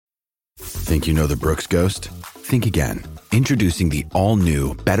Think you know the Brooks Ghost? Think again. Introducing the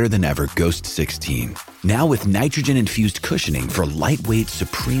all-new, better-than-ever Ghost 16. Now with nitrogen-infused cushioning for lightweight,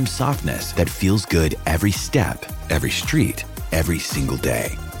 supreme softness that feels good every step, every street, every single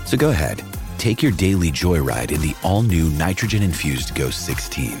day. So go ahead, take your daily joyride in the all-new nitrogen-infused Ghost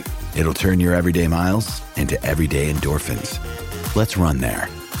 16. It'll turn your everyday miles into everyday endorphins. Let's run there.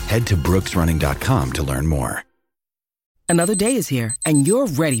 Head to brooksrunning.com to learn more. Another day is here, and you're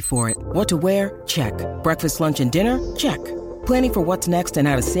ready for it. What to wear? Check. Breakfast, lunch, and dinner? Check. Planning for what's next and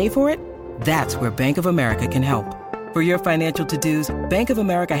how to save for it? That's where Bank of America can help. For your financial to-dos, Bank of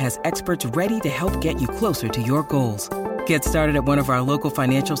America has experts ready to help get you closer to your goals. Get started at one of our local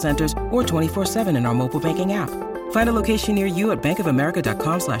financial centers or 24/7 in our mobile banking app. Find a location near you at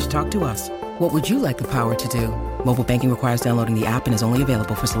bankofamerica.com/talktous. What would you like the power to do? Mobile banking requires downloading the app and is only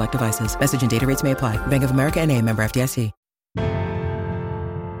available for select devices. Message and data rates may apply. Bank of America N.A., member FDIC.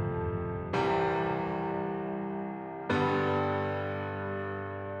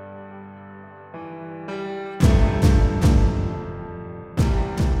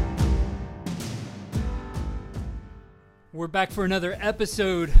 We're back for another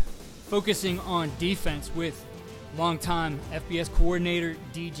episode focusing on defense with longtime FBS coordinator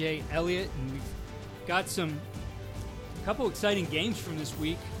DJ Elliott, and we've got a couple exciting games from this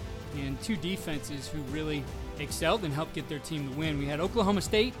week and two defenses who really excelled and helped get their team the win. We had Oklahoma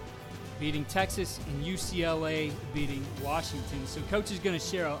State beating Texas and UCLA beating Washington. So Coach is going to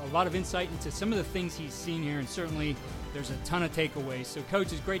share a lot of insight into some of the things he's seen here, and certainly there's a ton of takeaways. So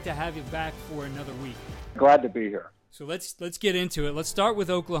Coach, it's great to have you back for another week. Glad to be here. So let's get into it. Let's start with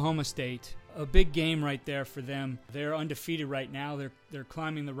Oklahoma State. A big game right there for them. They're undefeated right now. They're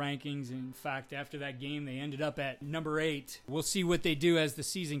climbing the rankings. In fact, after that game, they ended up at number 8. We'll see what they do as the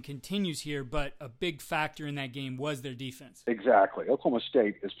season continues here, but a big factor in that game was their defense. Exactly. Oklahoma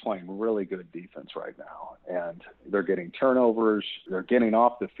State is playing really good defense right now, and they're getting turnovers. They're getting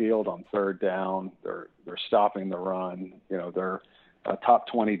off the field on third down. They're stopping the run. They're a top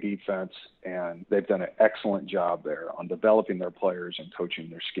 20 defense, and they've done an excellent job there on developing their players and coaching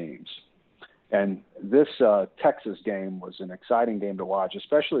their schemes. And this Texas game was an exciting game to watch,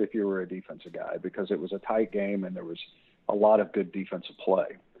 especially if you were a defensive guy, because it was a tight game and there was a lot of good defensive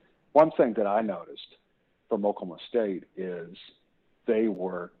play. One thing that I noticed from Oklahoma State is they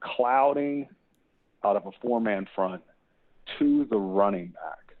were clouding out of a four-man front to the running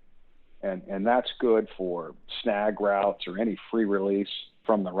back. And that's good for snag routes or any free release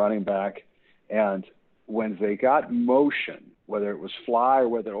from the running back. And when they got motion, whether it was fly or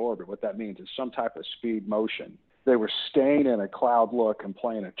whether orbit, what that means is some type of speed motion, they were staying in a cloud look and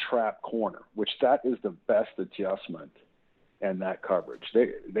playing a trap corner, which that is the best adjustment in that coverage.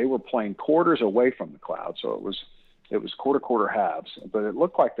 They were playing quarters away from the cloud, so it was quarter halves, but it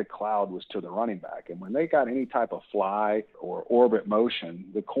looked like the cloud was to the running back. And when they got any type of fly or orbit motion,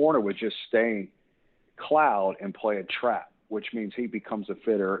 the corner would just stay cloud and play a trap, which means he becomes a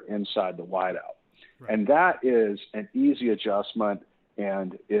fitter inside the wideout. Right. And that is an easy adjustment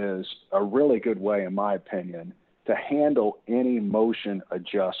and is a really good way, in my opinion, to handle any motion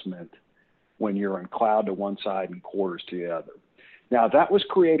adjustment when you're in cloud to one side and quarters to the other. Now, that was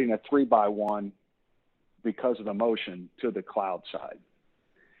creating a 3-by-1 because of the motion to the cloud side.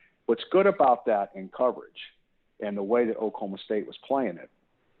 What's good about that in coverage and the way that Oklahoma State was playing it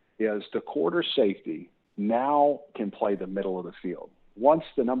is the quarter safety now can play the middle of the field. Once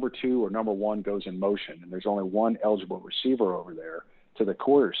the number 2 or number 1 goes in motion and there's only one eligible receiver over there to the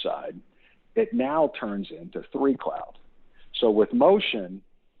quarter side, it now turns into 3 cloud. So with motion,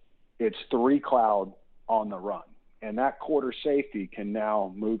 it's 3 cloud on the run. And that quarter safety can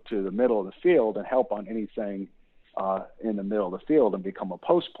now move to the middle of the field and help on anything in the middle of the field and become a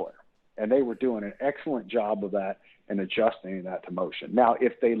post player. And they were doing an excellent job of that and adjusting that to motion. Now,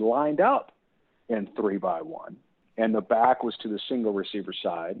 if they lined up in 3-by-1 and the back was to the single receiver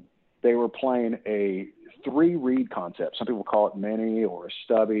side, they were playing a 3-read concept. Some people call it mini or a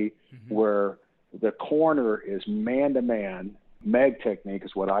stubby, where the corner is man-to-man. Meg technique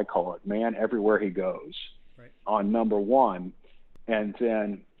is what I call it, man everywhere he goes. On number 1, and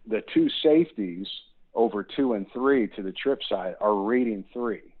then the 2 safeties over 2 and 3 to the trip side are reading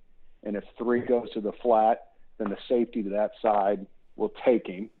 3. And if 3 goes to the flat, then the safety to that side will take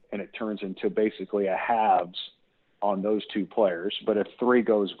him, and it turns into basically a halves on those 2 players. But if 3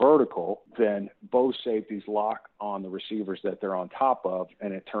 goes vertical, then both safeties lock on the receivers that they're on top of,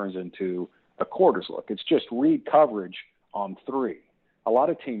 and it turns into a quarters look. It's just read coverage on 3. A lot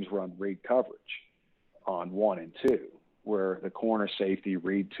of teams run read coverage on 1 and 2, where the corner safety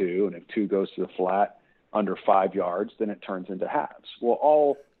read 2, and if 2 goes to the flat under 5 yards, then it turns into halves. Well,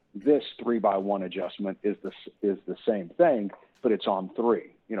 all This 3-by-1 adjustment is the same thing, but it's on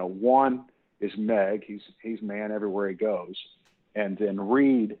 3. 1 is Meg. He's man everywhere he goes. And then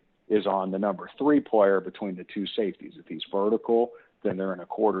Reed is on the number 3 player between the two safeties. If he's vertical, then they're in a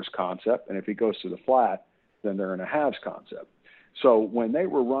quarters concept. And if he goes to the flat, then they're in a halves concept. So when they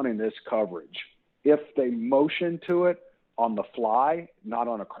were running this coverage, if they motion to it on the fly, not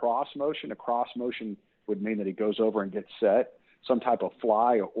on a cross motion would mean that he goes over and gets set. Some type of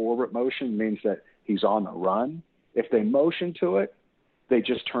fly or orbit motion means that he's on the run. If they motion to it, they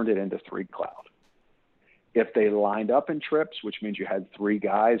just turned it into 3 cloud. If they lined up in trips, which means you had 3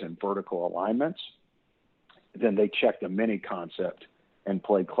 guys in vertical alignments, then they checked a mini concept and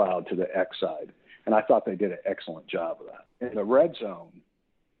played cloud to the X side. And I thought they did an excellent job of that. In the red zone,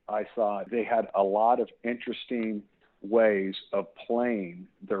 I thought they had a lot of interesting ways of playing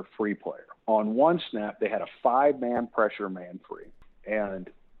their free player. On one snap, they had a 5-man pressure man free. And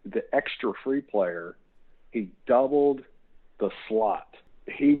the extra free player, he doubled the slot.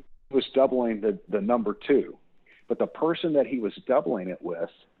 He was doubling the number 2. But the person that he was doubling it with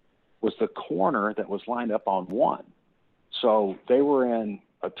was the corner that was lined up on 1. So they were in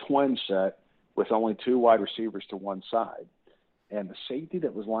a twin set with only 2 wide receivers to one side. And the safety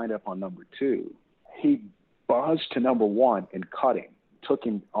that was lined up on number 2, he buzzed to number 1 and cut him, took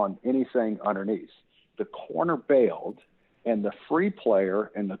him on anything underneath. The corner bailed, and the free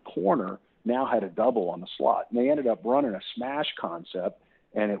player in the corner now had a double on the slot. And they ended up running a smash concept,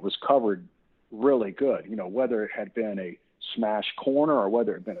 and it was covered really good. Whether it had been a smash corner or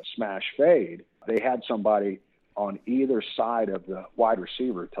whether it had been a smash fade, they had somebody on either side of the wide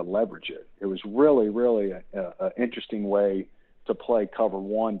receiver to leverage it. It was really, really an interesting way to play cover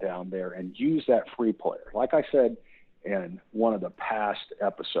 1 down there and use that free player. Like I said in one of the past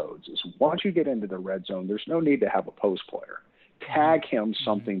episodes, is once you get into the red zone, there's no need to have a post player. Tag him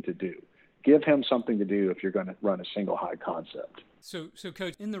something to do. Give him something to do if you're going to run a single high concept. So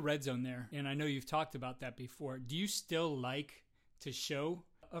Coach, in the red zone there, and I know you've talked about that before, do you still like to show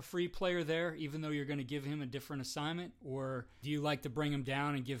a free player there, even though you're going to give him a different assignment? Or do you like to bring him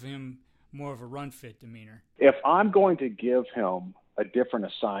down and give him more of a run fit demeanor? If I'm going to give him a different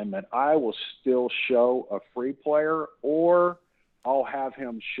assignment, I will still show a free player, or I'll have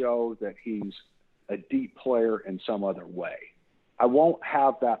him show that he's a deep player in some other way. I won't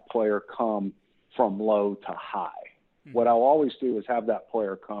have that player come from low to high. Mm-hmm. What I'll always do is have that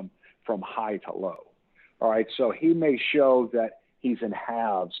player come from high to low. All right, so he may show that he's in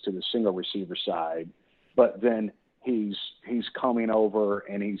halves to the single receiver side, but then he's coming over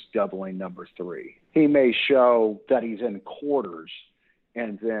and he's doubling number 3. He may show that he's in quarters,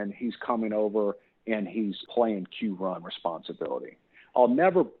 and then he's coming over and he's playing Q run responsibility. I'll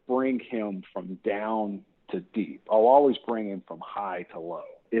never bring him from down to deep. I'll always bring him from high to low.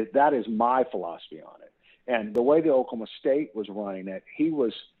 That is my philosophy on it. And the way the Oklahoma State was running it, he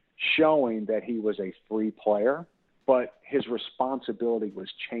was showing that he was a free player, but his responsibility was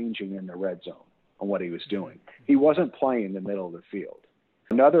changing in the red zone on what he was doing. He wasn't playing the middle of the field.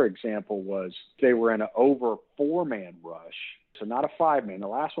 Another example was they were in an over 4-man rush, so not a 5-man. The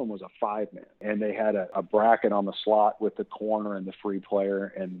last one was a 5-man, and they had a bracket on the slot with the corner and the free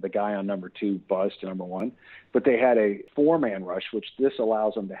player, and the guy on number 2 buzzed to number 1. But they had a 4-man rush, which this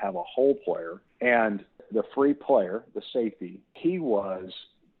allows them to have a hole player, and the free player, the safety, he was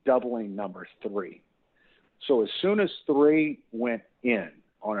doubling number 3. So as soon as 3 went in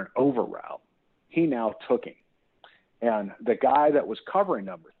on an over route, he now took him. And the guy that was covering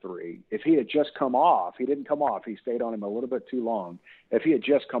number 3, if he had just come off, he didn't come off. He stayed on him a little bit too long. If he had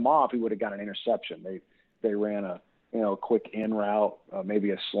just come off, he would have got an interception. They ran a quick in route, maybe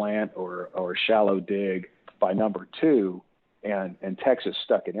a slant or a shallow dig by number 2, and Texas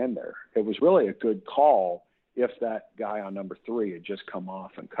stuck it in there. It was really a good call if that guy on number 3 had just come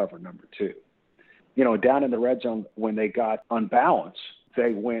off and covered number 2. Down in the red zone, when they got unbalanced,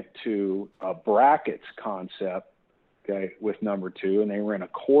 they went to a brackets concept, with number 2, and they were in a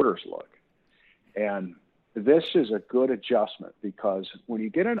quarters look. And this is a good adjustment, because when you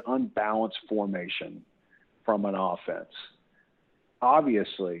get an unbalanced formation from an offense,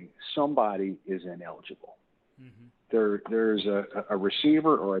 obviously somebody is ineligible. Mm-hmm. There's a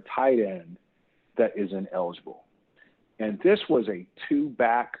receiver or a tight end that is ineligible. And this was a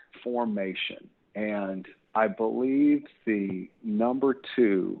 2-back formation, and I believe the number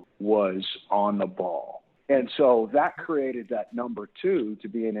 2 was on the ball. And so that created that number 2 to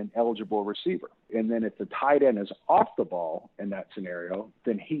be an ineligible receiver. And then if the tight end is off the ball in that scenario,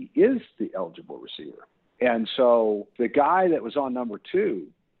 then he is the eligible receiver. And so the guy that was on number 2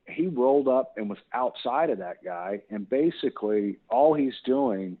 he rolled up and was outside of that guy, and basically all he's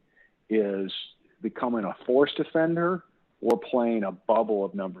doing is becoming a force defender or playing a bubble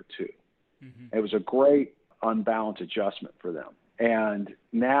of number 2. Mm-hmm. It was a great unbalanced adjustment for them. And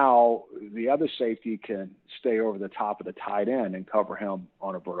now the other safety can stay over the top of the tight end and cover him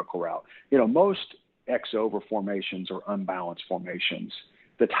on a vertical route. Most X-over formations or unbalanced formations,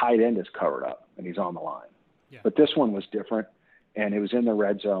 the tight end is covered up and he's on the line. Yeah. But this one was different, and it was in the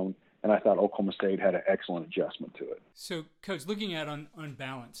red zone, and I thought Oklahoma State had an excellent adjustment to it. So, Coach, looking at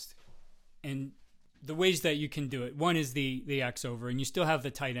unbalanced and the ways that you can do it, one is the X-over, and you still have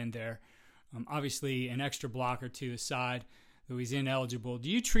the tight end there. Obviously, an extra blocker to the side, though he's ineligible. Do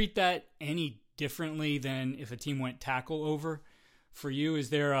you treat that any differently than if a team went tackle over for you? Is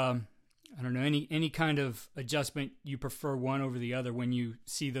there, any kind of adjustment you prefer one over the other when you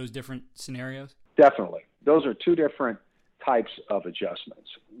see those different scenarios? Definitely. Those are two different types of adjustments.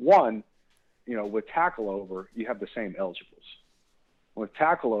 One, with tackle over, you have the same eligibles. With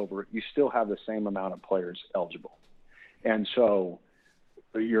tackle over, you still have the same amount of players eligible. And so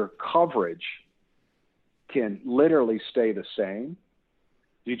your coverage can literally stay the same.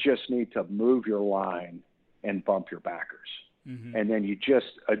 You just need to move your line and bump your backers. Mm-hmm. And then you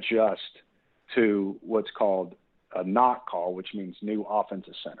just adjust to what's called a knock call, which means new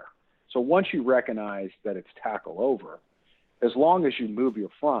offensive center. So once you recognize that it's tackle over, as long as you move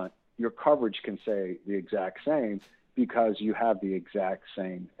your front, your coverage can stay the exact same because you have the exact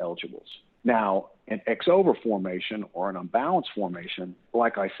same eligibles. Now, an X-over formation or an unbalanced formation,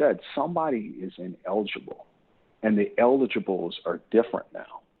 like I said, somebody is ineligible, and the eligibles are different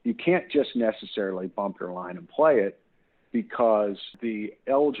now. You can't just necessarily bump your line and play it because the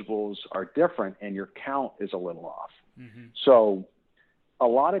eligibles are different and your count is a little off. Mm-hmm. So a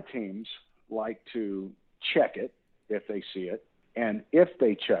lot of teams like to check it if they see it, and if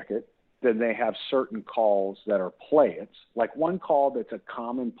they check it, then they have certain calls that are play-its. Like one call that's a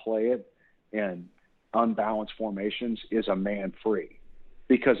common play-it in unbalanced formations is a man free.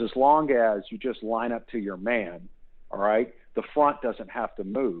 Because as long as you just line up to your man, all right, the front doesn't have to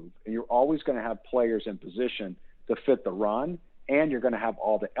move. And you're always going to have players in position to fit the run, and you're going to have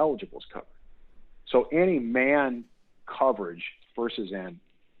all the eligibles covered. So any man coverage versus an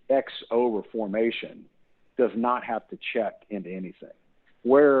X-over formation does not have to check into anything.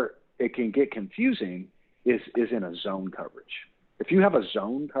 Where it can get confusing is in a zone coverage. If you have a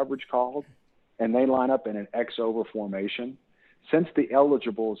zone coverage called and they line up in an X-over formation, since the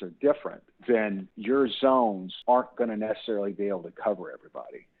eligibles are different, then your zones aren't going to necessarily be able to cover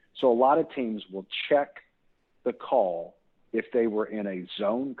everybody. So a lot of teams will check the call if they were in a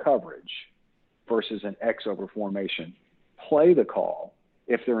zone coverage versus an X-over formation, play the call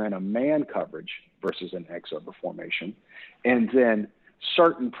if they're in a man coverage versus an X-over formation, and then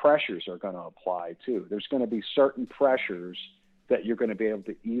certain pressures are going to apply too. There's going to be certain pressures that you're going to be able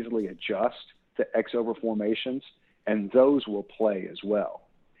to easily adjust to X-over formations, and those will play as well.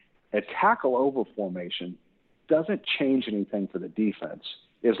 A tackle-over formation doesn't change anything for the defense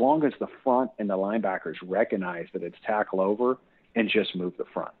as long as the front and the linebackers recognize that it's tackle-over and just move the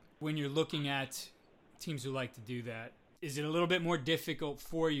front. When you're looking at teams who like to do that, is it a little bit more difficult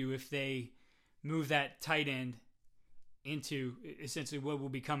for you if they move that tight end into essentially what will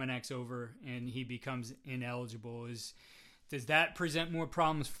become an X-over and he becomes ineligible? Does that present more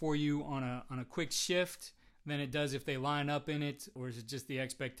problems for you on a quick shift than it does if they line up in it, or is it just the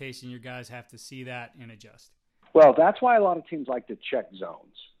expectation your guys have to see that and adjust? Well, that's why a lot of teams like to check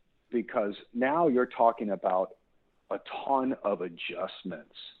zones, because now you're talking about a ton of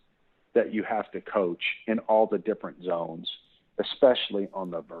adjustments that you have to coach in all the different zones, especially on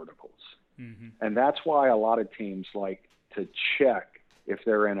the verticals. Mm-hmm. And that's why a lot of teams like to check if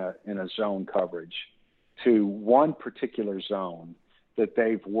they're in a zone coverage to one particular zone that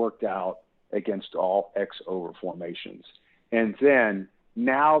they've worked out against all X-over formations. And then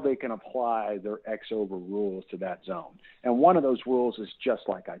now they can apply their X-over rules to that zone. And one of those rules is just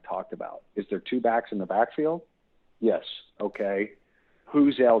like I talked about. Is there two backs in the backfield? Yes. Okay.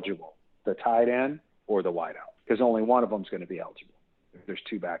 Who's eligible, the tight end or the wideout? Because only one of them is going to be eligible if there's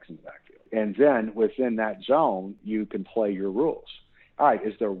two backs in the backfield. And then within that zone, you can play your rules. All right,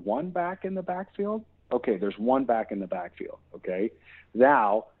 is there one back in the backfield? Okay, there's one back in the backfield, okay?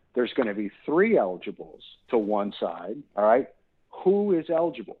 Now, there's going to be three eligibles to one side, all right? Who is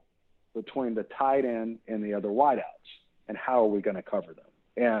eligible between the tight end and the other wideouts, and how are we going to cover them?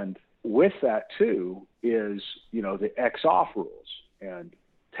 And with that, too, is, the X-off rules. And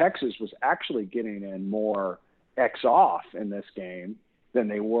Texas was actually getting in more X-off in this game than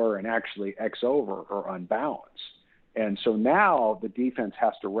they were in actually X-over or unbalanced. And so now the defense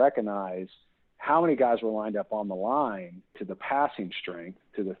has to recognize how many guys were lined up on the line to the passing strength,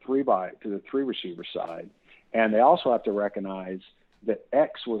 to the three receiver side. And they also have to recognize that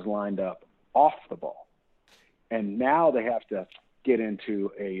X was lined up off the ball. And now they have to get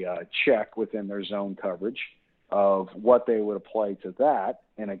into a check within their zone coverage of what they would apply to that.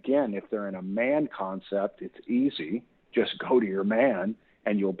 And again, if they're in a man concept, it's easy. Just go to your man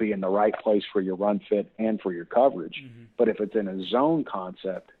and you'll be in the right place for your run fit and for your coverage. Mm-hmm. But if it's in a zone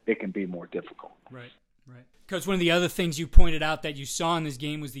concept, it can be more difficult. Right. Because one of the other things you pointed out that you saw in this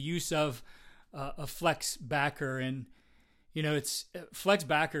game was the use of a flex backer. And, it's flex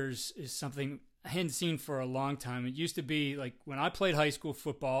backers is something I hadn't seen for a long time. It used to be like when I played high school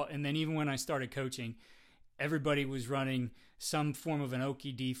football, and then even when I started coaching, everybody was running some form of an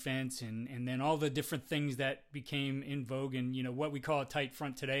Okie defense, and then all the different things that became in vogue. And, what we call a tight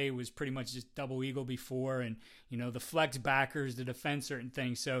front today was pretty much just double eagle before, and, the flex backers to defend certain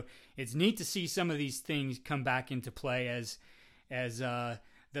things. So it's neat to see some of these things come back into play as the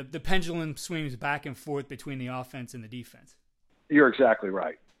pendulum swings back and forth between the offense and the defense. You're exactly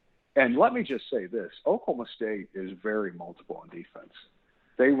right. And let me just say this, Oklahoma State is very multiple on defense.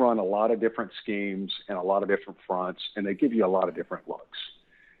 They run a lot of different schemes and a lot of different fronts, and they give you a lot of different looks.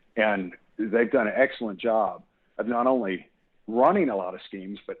 And they've done an excellent job of not only running a lot of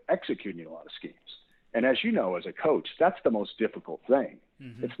schemes, but executing a lot of schemes. And as you know, as a coach, that's the most difficult thing.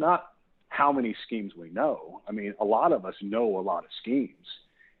 Mm-hmm. It's not how many schemes we know. I mean, a lot of us know a lot of schemes.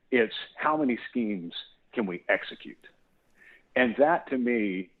 It's how many schemes can we execute? And that, to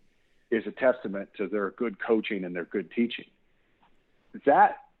me, is a testament to their good coaching and their good teaching.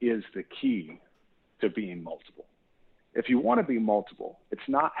 That is the key to being multiple. If you want to be multiple, it's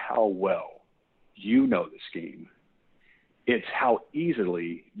not how well you know the scheme. It's how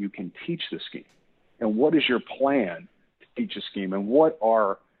easily you can teach the scheme. And what is your plan to teach a scheme? And what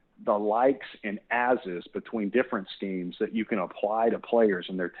are the likes and ases between different schemes that you can apply to players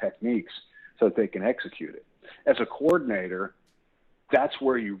and their techniques so that they can execute it? As a coordinator, that's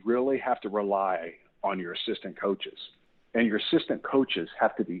where you really have to rely on your assistant coaches. And your assistant coaches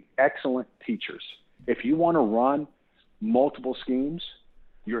have to be excellent teachers. If you want to run multiple schemes,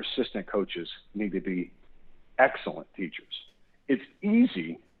 your assistant coaches need to be excellent teachers. It's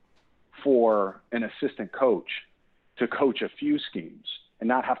easy for an assistant coach to coach a few schemes and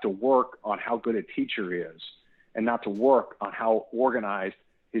not have to work on how good a teacher is and not to work on how organized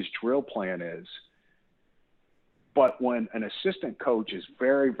his drill plan is. But when an assistant coach is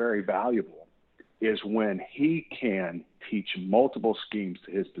very, very valuable is when he can teach multiple schemes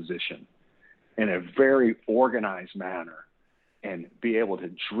to his position in a very organized manner and be able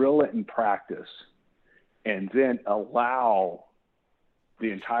to drill it in practice and then allow the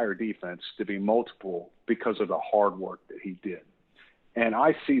entire defense to be multiple because of the hard work that he did. And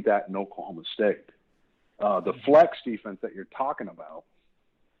I see that in Oklahoma State. The flex defense that you're talking about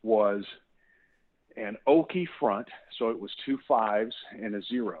was an Okie front, so it was 2 5s and a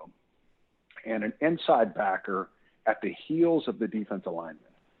 0, and an inside backer at the heels of the defensive lineman.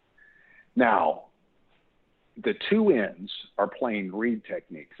 Now, the two ends are playing read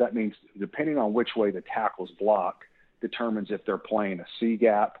techniques. That means depending on which way the tackles block determines if they're playing a C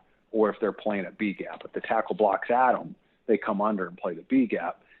gap or if they're playing a B gap. If the tackle blocks at them, they come under and play the B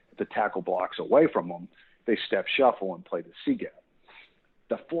gap. If the tackle blocks away from them, they step shuffle and play the C gap.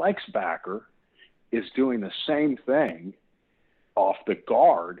 The flex backer is doing the same thing off the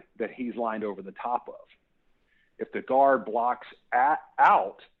guard that he's lined over the top of. If the guard blocks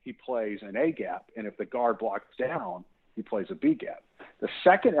out, he plays an A gap, and if the guard blocks down, he plays a B gap. The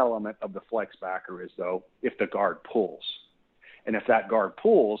second element of the flex backer is, though, if the guard pulls. And if that guard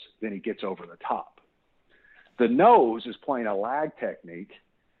pulls, then he gets over the top. The nose is playing a lag technique,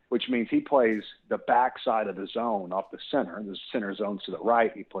 which means he plays the back side of the zone off the center. The center zones to the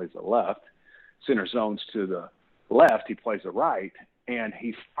right, he plays the left. Center zones to the left, he plays the right, and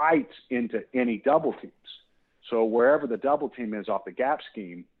he fights into any double teams. So wherever the double team is off the gap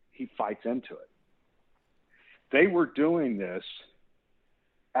scheme, he fights into it. They were doing this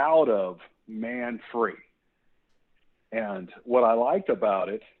out of man free. And what I liked about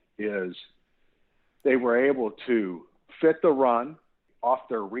it is they were able to fit the run off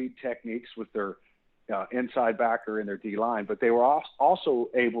their read techniques with their inside backer and their D-line, but they were also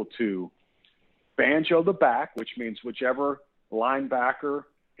able to banjo the back, which means whichever linebacker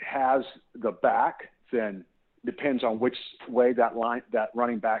has the back, then depends on which way that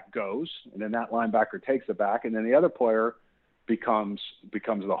running back goes, and then that linebacker takes the back, and then the other player becomes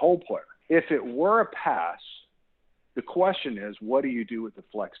the whole player. If it were a pass, the question is, what do you do with the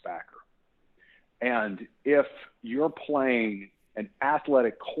flex backer? And if you're playing an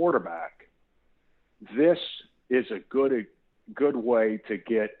athletic quarterback, this is a good way to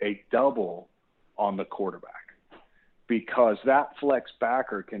get a double on the quarterback, because that flex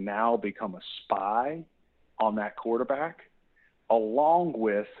backer can now become a spy on that quarterback, along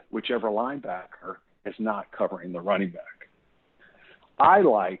with whichever linebacker is not covering the running back. I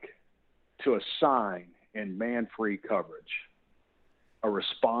like to assign in man-free coverage a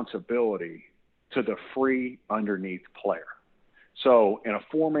responsibility to the free underneath player. So in a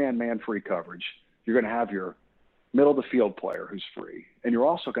four-man man-free coverage, you're going to have your middle of the field player who's free, and you're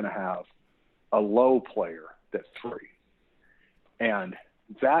also going to have a low player that's free. And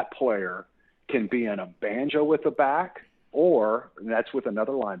that player can be in a banjo with the back, and that's with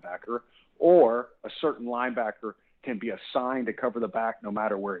another linebacker, or a certain linebacker can be assigned to cover the back no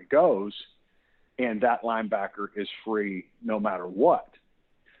matter where he goes, and that linebacker is free no matter what.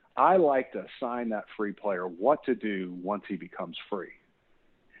 I like to assign that free player what to do once he becomes free.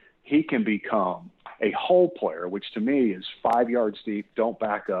 He can become a hole player, which to me is 5 yards deep, don't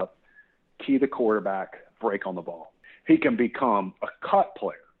back up, key the quarterback, break on the ball. He can become a cut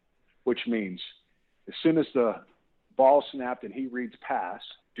player, which means as soon as the ball snapped and he reads pass,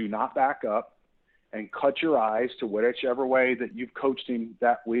 do not back up and cut your eyes to whichever way that you've coached him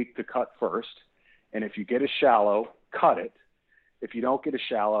that week to cut first. And if you get a shallow, cut it. If you don't get a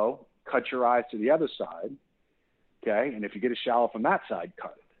shallow, cut your eyes to the other side, okay? And if you get a shallow from that side,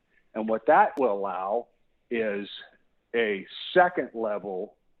 cut it. And what that will allow is a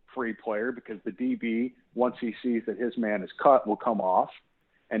second-level free player, because the DB, once he sees that his man is cut, will come off,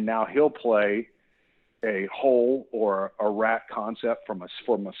 and now he'll play a hole or a rat concept from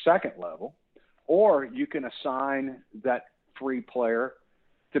a second level. Or you can assign that free player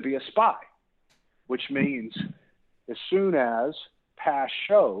to be a spy, which means as soon as pass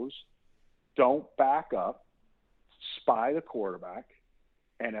shows, don't back up, spy the quarterback,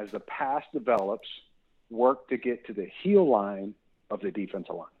 and as the pass develops, work to get to the heel line of the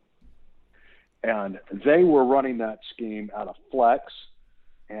defensive line. And they were running that scheme out of flex,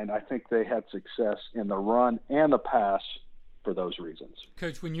 and I think they had success in the run and the pass for those reasons.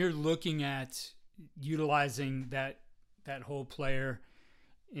 Coach, when you're looking at utilizing that whole player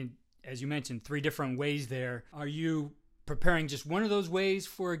in, as you mentioned, 3 different ways there, are you preparing just one of those ways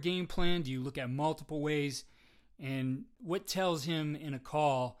for a game plan? Do you look at multiple ways? And what tells him in a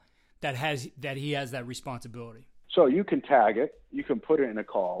call that he has that responsibility? So you can tag it, you can put it in a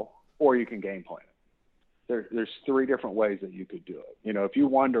call, or you can game plan it. There's 3 different ways that you could do it. You know, if you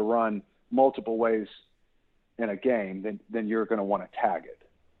wanted to run multiple ways in a game, then you're going to want to tag it,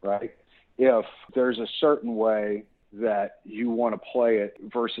 right? If there's a certain way that you want to play it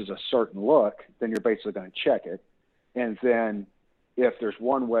versus a certain look, then you're basically going to check it. And then if there's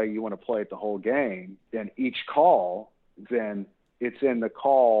one way you want to play it the whole game, then each call, then it's in the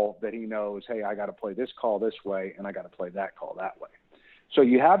call that he knows, hey, I got to play this call this way, and I got to play that call that way. So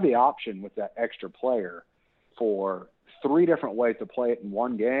you have the option with that extra player for 3 different ways to play it in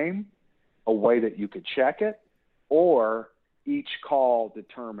one game, a way that you could check it, or each call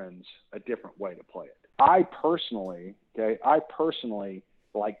determines a different way to play it. I personally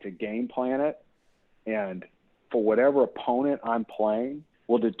like to game plan it, and for whatever opponent I'm playing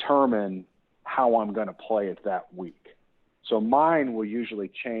will determine how I'm going to play it that week. So mine will usually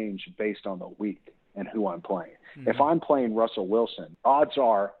change based on the week and who I'm playing. Mm-hmm. If I'm playing Russell Wilson, odds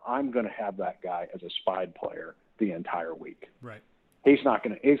are I'm going to have that guy as a spied player the entire week. Right. He's not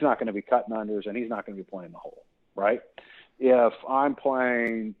going to be cutting unders, and he's not going to be playing the hole, right? If I'm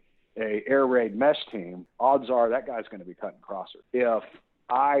playing a air raid mesh team, odds are that guy's going to be cutting crosser. If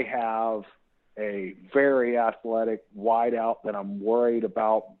I have a very athletic wideout that I'm worried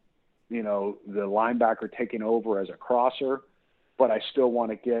about, you know, the linebacker taking over as a crosser, but I still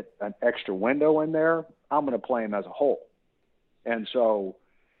want to get an extra window in there, I'm going to play him as a hole. And so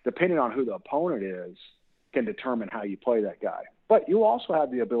depending on who the opponent is can determine how you play that guy. But you also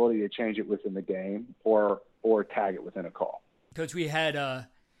have the ability to change it within the game or tag it within a call. Coach, we had a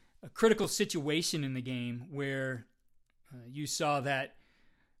critical situation in the game where you saw that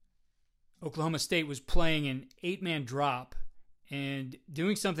Oklahoma State was playing an 8-man drop and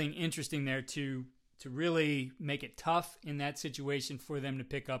doing something interesting there to really make it tough in that situation for them to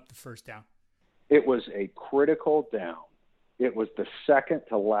pick up the first down. It was a critical down. It was the second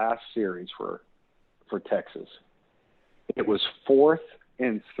to last series for Texas. It was 4th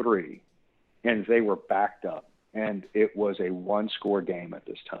and 3, and they were backed up, and it was a 1-score game at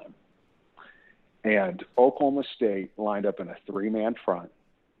this time. And Oklahoma State lined up in a 3-man front,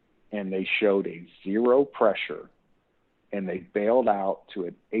 and they showed a 0 pressure, and they bailed out to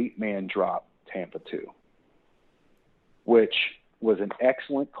an 8-man drop Tampa 2, which was an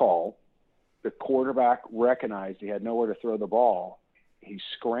excellent call. The quarterback recognized he had nowhere to throw the ball. He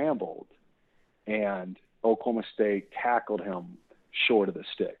scrambled, and Oklahoma State tackled him short of the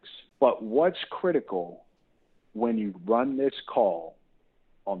sticks. But what's critical when you run this call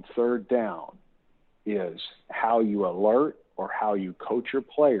on third down is how you alert or how you coach your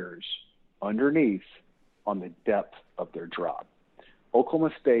players underneath on the depth of their drop.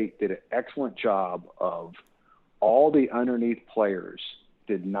 Oklahoma State did an excellent job of all the underneath players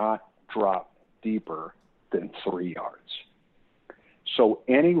did not drop deeper than 3 yards. So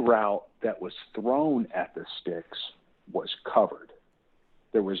any route that was thrown at the sticks was covered.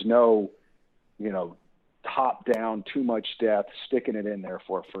 There was no, top down, too much depth, sticking it in there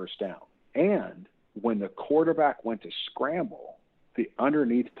for a first down. And when the quarterback went to scramble, the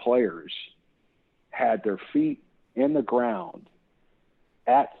underneath players had their feet in the ground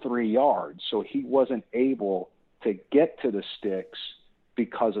at 3 yards, so he wasn't able to get to the sticks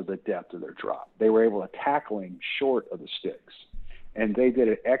because of the depth of their drop. They were able to tackle him short of the sticks, and they did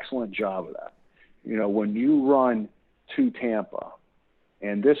an excellent job of that. When you run to Tampa,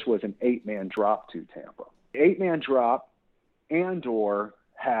 and this was an 8-man drop to Tampa, 8-man drop and/or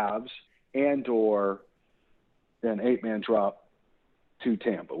halves and/or an 8-man drop to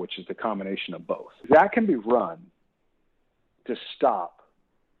Tampa, which is the combination of both. That can be run to stop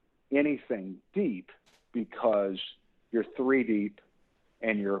anything deep because you're 3 deep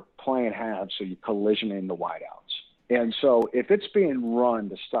and you're playing halves, so you're collisioning the wideouts. And so if it's being run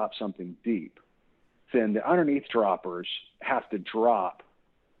to stop something deep, then the underneath droppers have to drop,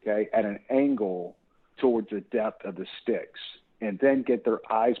 at an angle towards the depth of the sticks, and then get their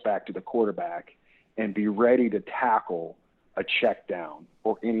eyes back to the quarterback and be ready to tackle a check down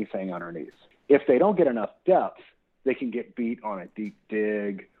or anything underneath. If they don't get enough depth, they can get beat on a deep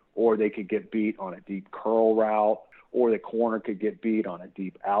dig, or they could get beat on a deep curl route, or the corner could get beat on a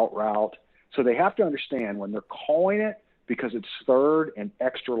deep out route. So they have to understand when they're calling it, because it's third and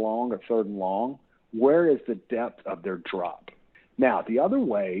extra long or third and long, where is the depth of their drop? Now, the other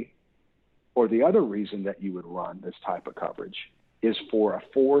way, or the other reason that you would run this type of coverage is for a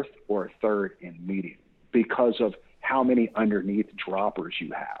fourth or a third and medium, because of how many underneath droppers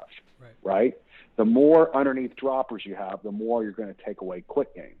you have, right? The more underneath droppers you have, the more you're going to take away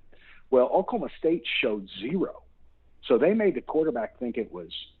quick game. Well, Oklahoma State showed 0. So they made the quarterback think it was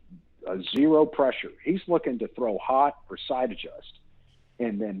a 0 pressure. He's looking to throw hot or side adjust,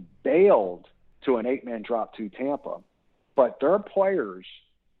 and then bailed to an 8-man drop to Tampa. But their players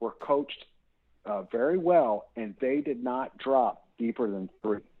were coached very well, and they did not drop deeper than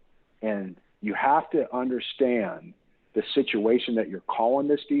 3. And you have to understand the situation that you're calling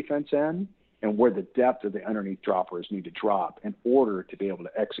this defense in and where the depth of the underneath droppers need to drop in order to be able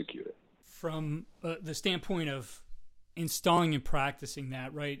to execute it. From the standpoint of installing and practicing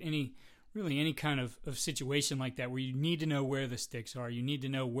that, right? Any kind of situation like that where you need to know where the sticks are, you need to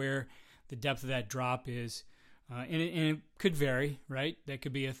know where the depth of that drop is, and it could vary, right? That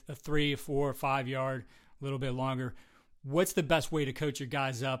could be a 3, a 4, or 5 yard, a little bit longer. What's the best way to coach your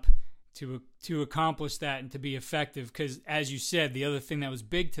guys up to accomplish that and to be effective? Because as you said, the other thing that was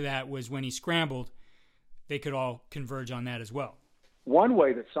big to that was when he scrambled, they could all converge on that as well. One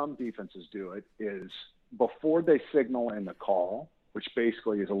way that some defenses do it is before they signal in the call, which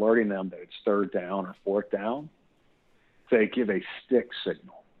basically is alerting them that it's third down or fourth down, they give a stick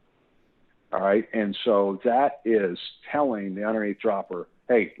signal. All right. And so that is telling the underneath dropper,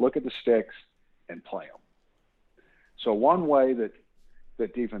 hey, look at the sticks and play them. So one way that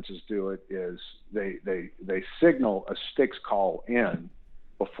defenses do it is they signal a sticks call in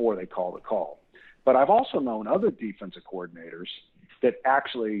before they call the call. But I've also known other defensive coordinators that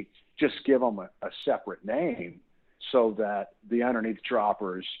actually just give them a separate name so that the underneath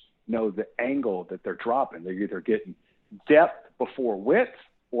droppers know the angle that they're dropping. They're either getting depth before width,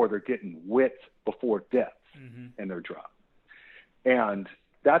 or they're getting width before depth in their drop. And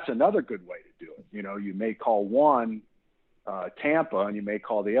that's another good way to do it. You may call one Tampa, and you may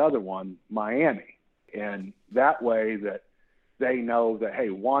call the other one Miami. And that way that they know that, hey,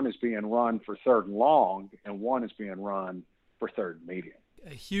 one is being run for third and long, and one is being run for third and medium.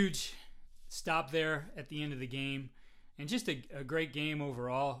 A huge stop there at the end of the game, and just a great game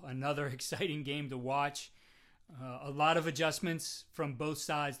overall. Another exciting game to watch. A lot of adjustments from both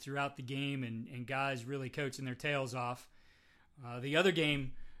sides throughout the game, and guys really coaching their tails off. The other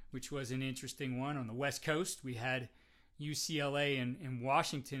game, which was an interesting one on the West Coast, we had UCLA and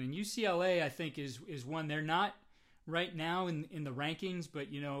Washington. And UCLA, I think, is one. They're not right now in the rankings, but,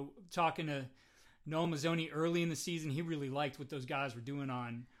 talking to Noel Mazzoni early in the season, he really liked what those guys were doing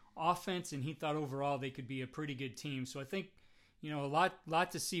on offense, and he thought overall they could be a pretty good team. So I think, a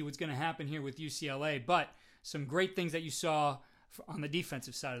lot to see what's going to happen here with UCLA, but some great things that you saw on the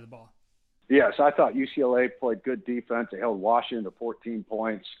defensive side of the ball. Yes, I thought UCLA played good defense. They held Washington to 14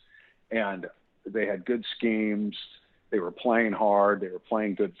 points, and they had good schemes. They were playing hard. They were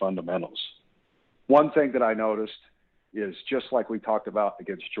playing good fundamentals. One thing that I noticed is, just like we talked about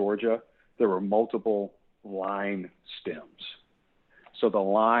against Georgia, there were multiple line stems. So the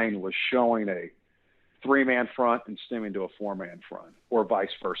line was showing a 3-man front and stemming to a 4-man front, or vice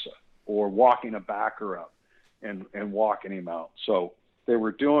versa, or walking a backer up and walking him out. So they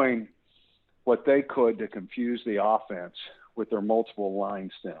were doing what they could to confuse the offense with their multiple line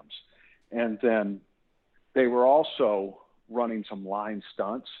stems. And then they were also running some line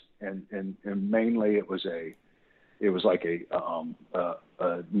stunts, and mainly it was like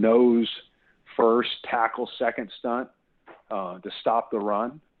a nose first, tackle second stunt to stop the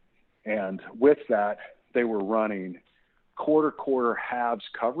run. And with that, they were running quarter halves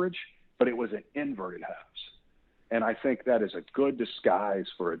coverage, but it was an inverted halves. And I think that is a good disguise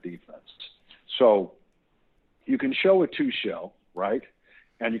for a defense. So you can show a 2-shell, right?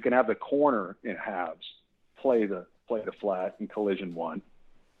 And you can have the corner in halves play the flat in collision 1.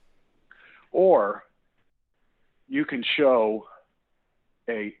 Or you can show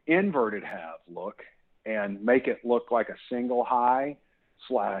a inverted half look and make it look like a single high /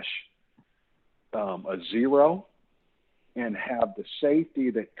 a 0, and have the safety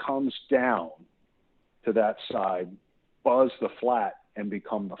that comes down to that side buzz the flat and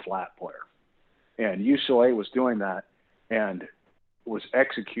become the flat player. And UCLA was doing that and was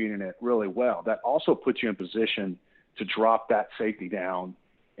executing it really well. That also puts you in position to drop that safety down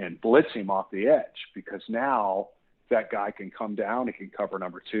and blitz him off the edge, because now that guy can come down, he can cover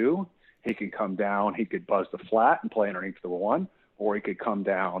number 2, he can come down, he could buzz the flat and play underneath the 1, or he could come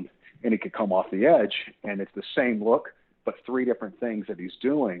down and he could come off the edge, and it's the same look, but 3 different things that he's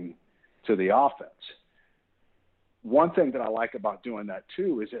doing to the offense. One thing that I like about doing that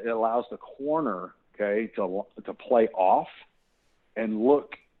too is it allows the corner, to play off and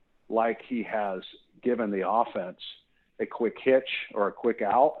look like he has given the offense a quick hitch or a quick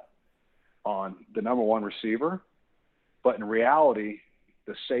out on the number 1 receiver. But in reality,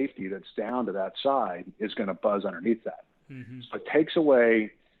 the safety that's down to that side is going to buzz underneath that. Mm-hmm. So it takes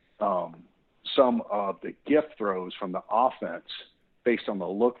away some of the gift throws from the offense based on the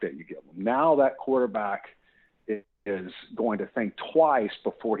look that you give them. Now that quarterback is going to think twice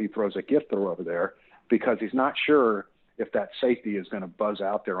before he throws a gift throw over there, because he's not sure if that safety is going to buzz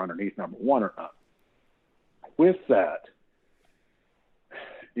out there underneath number 1 or not. With that,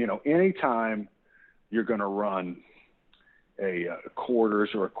 anytime you're going to run a quarters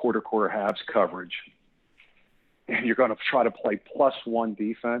or a quarter halves coverage, and you're going to try to play +1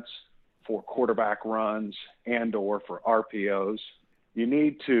 defense for quarterback runs and or for RPOs, you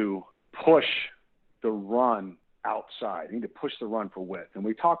need to push the run outside. You need to push the run for width. And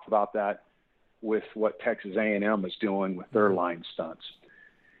we talked about that with what Texas A&M is doing with their line stunts.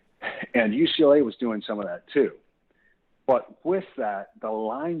 And UCLA was doing some of that too. But with that, the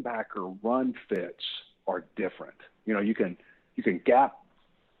linebacker run fits are different. You can gap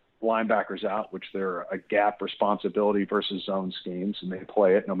linebackers out, which they're a gap responsibility versus zone schemes, and they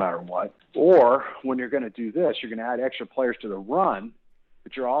play it no matter what. Or when you're going to do this, you're going to add extra players to the run,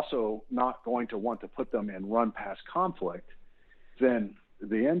 but you're also not going to want to put them in run pass conflict. Then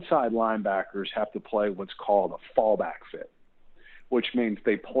the inside linebackers have to play what's called a fallback fit, which means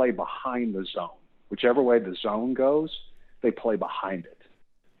they play behind the zone. Whichever way the zone goes, they play behind it.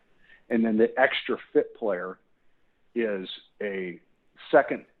 And then the extra fit player is a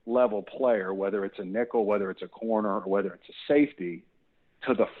second level player, whether it's a nickel, whether it's a corner, or whether it's a safety,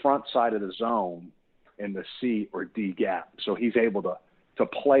 to the front side of the zone in the C or D gap. So he's able to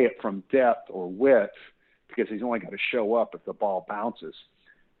play it from depth or width, because he's only got to show up if the ball bounces.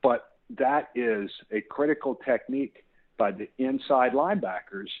 But that is a critical technique by the inside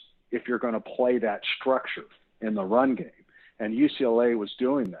linebackers if you're going to play that structure in the run game. And UCLA was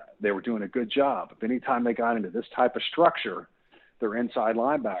doing that. They were doing a good job. If anytime they got into this type of structure, their inside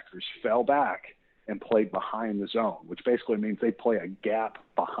linebackers fell back and played behind the zone, which basically means they play a gap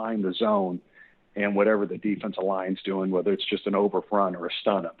behind the zone and whatever the defensive line's doing, whether it's just an over front or a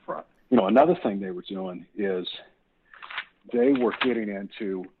stun up front. Another thing they were doing is they were getting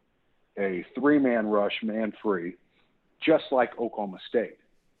into a 3-man rush, man free, just like Oklahoma State.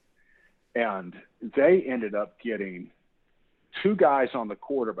 And they ended up getting 2 guys on the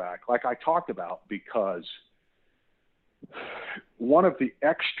quarterback, like I talked about, because one of the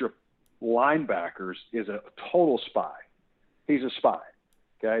extra linebackers is a total spy. He's a spy.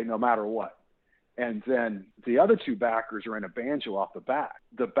 okay, no matter what. And then the other two backers are in a banjo off the back.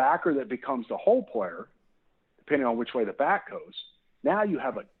 The backer that becomes the hole player, depending on which way the back goes, now you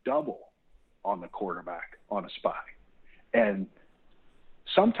have a double on the quarterback on a spy. And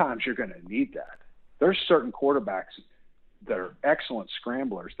sometimes you're going to need that. There's certain quarterbacks that are excellent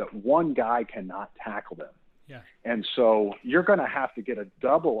scramblers that one guy cannot tackle them. Yeah. And so you're going to have to get a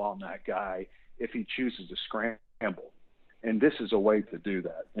double on that guy if he chooses to scramble. And this is a way to do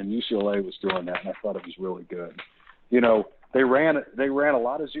that. And UCLA was doing that, and I thought it was really good. You know, they ran a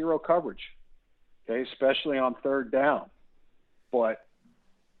lot of zero coverage, okay, especially on third down. But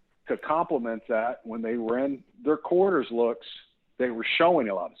to complement that, when they ran their quarters looks, they were showing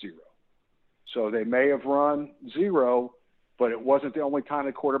a lot of zero. So they may have run zero, but it wasn't the only time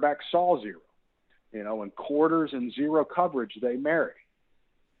the quarterback saw zero. You know, in quarters and zero coverage, they marry.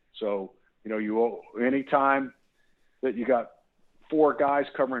 So, you know, anytime that you got four guys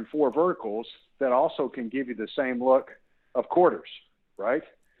covering four verticals, that also can give you the same look of quarters, right?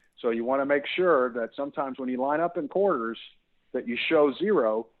 So you want to make sure that sometimes when you line up in quarters that you show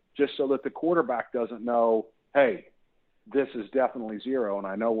zero, just so that the quarterback doesn't know, hey, this is definitely zero and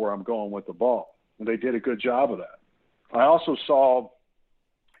I know where I'm going with the ball. And they did a good job of that. I also saw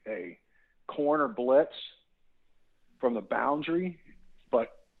a corner blitz from the boundary,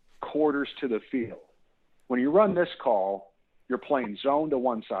 but quarters to the field. When you run this call, you're playing zone to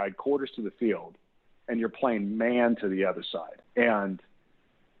one side, quarters to the field, and you're playing man to the other side. And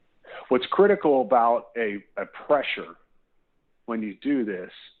what's critical about a pressure when you do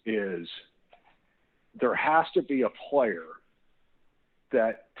this is there has to be a player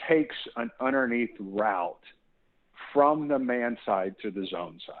that takes an underneath route from the man side to the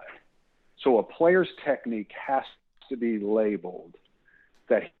zone side. So a player's technique has to be labeled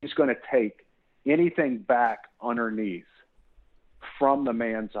that he's going to take anything back underneath from the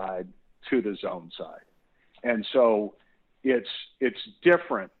man side to the zone side. And so it's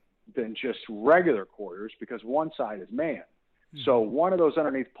different than just regular quarters because one side is man. Mm-hmm. So one of those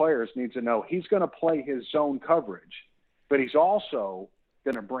underneath players needs to know he's going to play his zone coverage, but he's also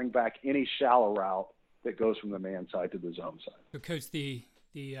going to bring back any shallow route that goes from the man side to the zone side. So, Coach, the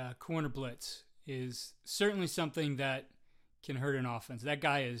corner blitz is certainly something that can hurt an offense. That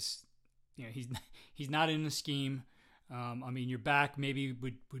guy is, you know, he's not in the scheme. I mean, your back maybe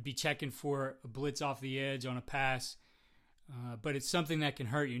would be checking for a blitz off the edge on a pass, but it's something that can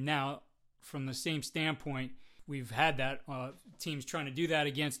hurt you. Now, from the same standpoint, we've had that teams trying to do that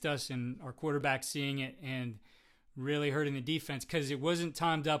against us and our quarterback seeing it and really hurting the defense because it wasn't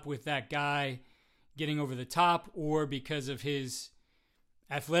timed up with that guy getting over the top or because of his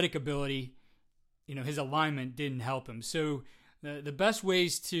athletic ability, you know, his alignment didn't help him. So the best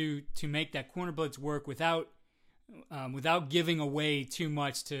ways to make that corner blitz work without giving away too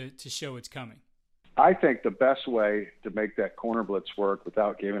much to show it's coming. I think the best way to make that corner blitz work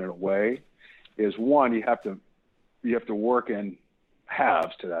without giving it away is one, you have to work in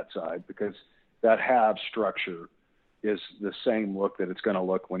halves to that side because that half structure is the same look that it's going to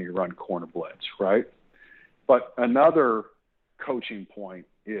look when you run corner blitz, right? But another coaching point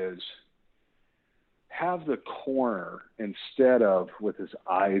is have the corner instead of with his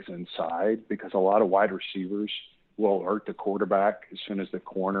eyes inside, because a lot of wide receivers will hurt the quarterback as soon as the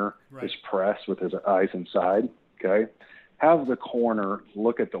corner is pressed with his eyes inside, okay? Have the corner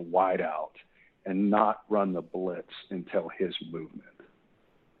look at the wide out and not run the blitz until his movement.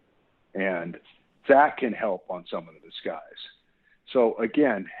 And that can help on some of the disguise. So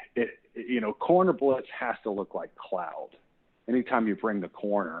again, corner blitz has to look like cloud. Anytime you bring the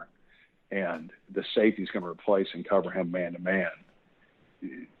corner and the safety's going to replace and cover him man to man,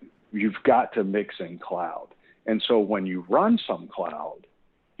 you've got to mix in cloud. And so when you run some cloud,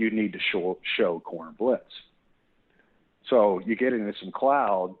 you need to show corner blitz. So you get into some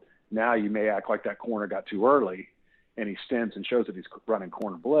cloud, now you may act like that corner got too early, and he stands and shows that he's running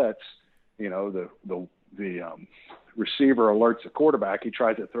corner blitz. You know, the receiver alerts the quarterback. He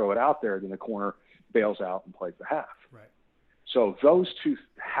tries to throw it out there, then the corner bails out and plays the half. Right. So those two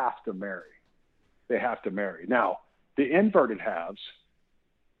have to marry. They have to marry. Now, the inverted halves,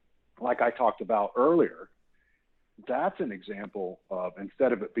 like I talked about earlier, that's an example of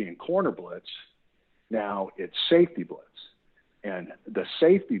instead of it being corner blitz, now it's safety blitz. And the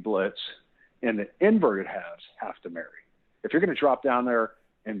safety blitz and the inverted halves have to marry. If you're going to drop down there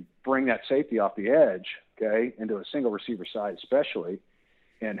and bring that safety off the edge, okay, into a single receiver side especially,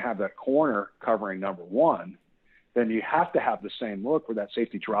 and have that corner covering number one, then you have to have the same look where that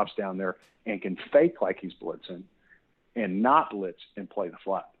safety drops down there and can fake like he's blitzing and not blitz and play the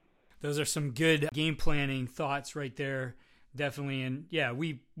flat. Those are some good game planning thoughts right there, Definitely. And yeah,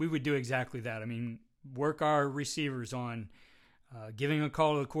 we would do exactly that. I mean, work our receivers on giving a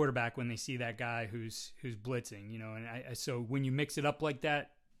call to the quarterback when they see that guy who's blitzing, and so when you mix it up like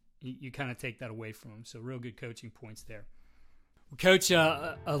that, you kind of take that away from them. So real good coaching points there. Well, Coach,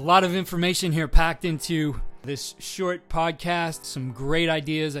 a lot of information here packed into this short podcast, some great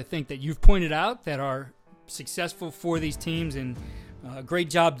ideas I think that you've pointed out that are successful for these teams, and a great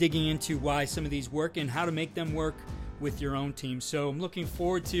job digging into why some of these work and how to make them work with your own team. So I'm looking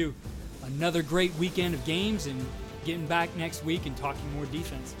forward to another great weekend of games and getting back next week and talking more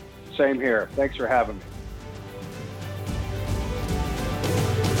defense. Same here. Thanks for having me.